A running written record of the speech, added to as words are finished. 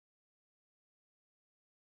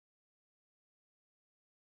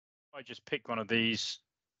I just pick one of these,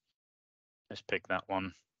 let's pick that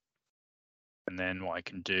one. And then what I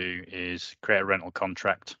can do is create a rental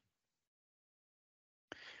contract.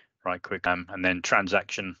 Right click and then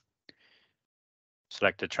transaction,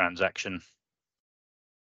 select a transaction.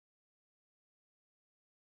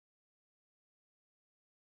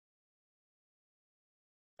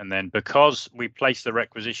 And then because we place the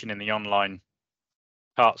requisition in the online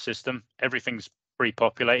cart system, everything's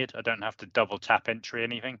pre-populated. I don't have to double tap entry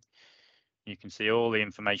anything. You can see all the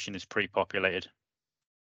information is pre-populated.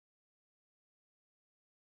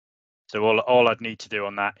 So all I'd need to do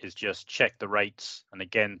on that is just check the rates. And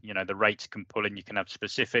again, you know, the rates can pull in, you can have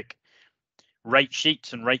specific rate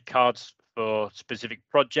sheets and rate cards for specific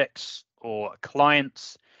projects or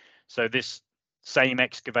clients. So this same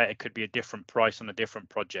excavator could be a different price on a different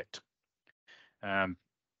project.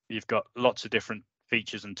 You've got lots of different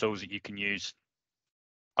features and tools that you can use.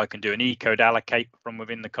 I can do an E-code allocate from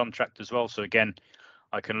within the contract as well. So again,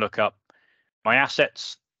 I can look up my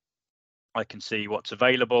assets. I can see what's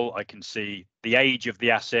available. I can see the age of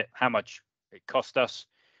the asset, how much it cost us,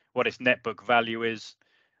 what its net book value is,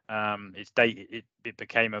 its date it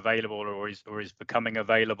became available or is becoming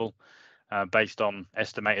available based on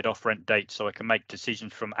estimated off rent dates. So I can make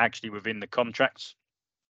decisions from actually within the contracts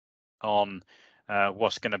on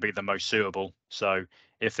what's going to be the most suitable. So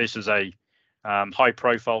if this is a high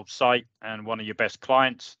profile site and one of your best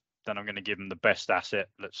clients, then I'm going to give them the best asset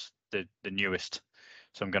that's the newest.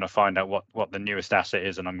 So I'm going to find out what the newest asset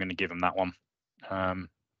is, and I'm going to give them that one.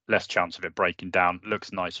 Less chance of it breaking down,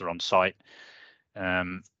 looks nicer on site.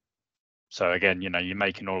 So again, you know, you're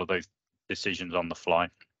making all of those decisions on the fly.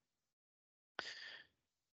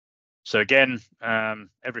 So again,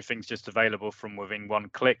 everything's just available from within one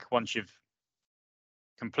click. Once you've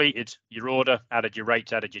completed your order, added your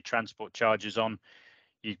rates, added your transport charges on,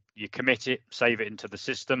 you commit it, save it into the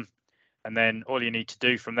system, and then all you need to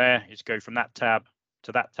do from there is go from that tab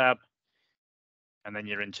to that tab, and then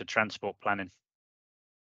you're into transport planning.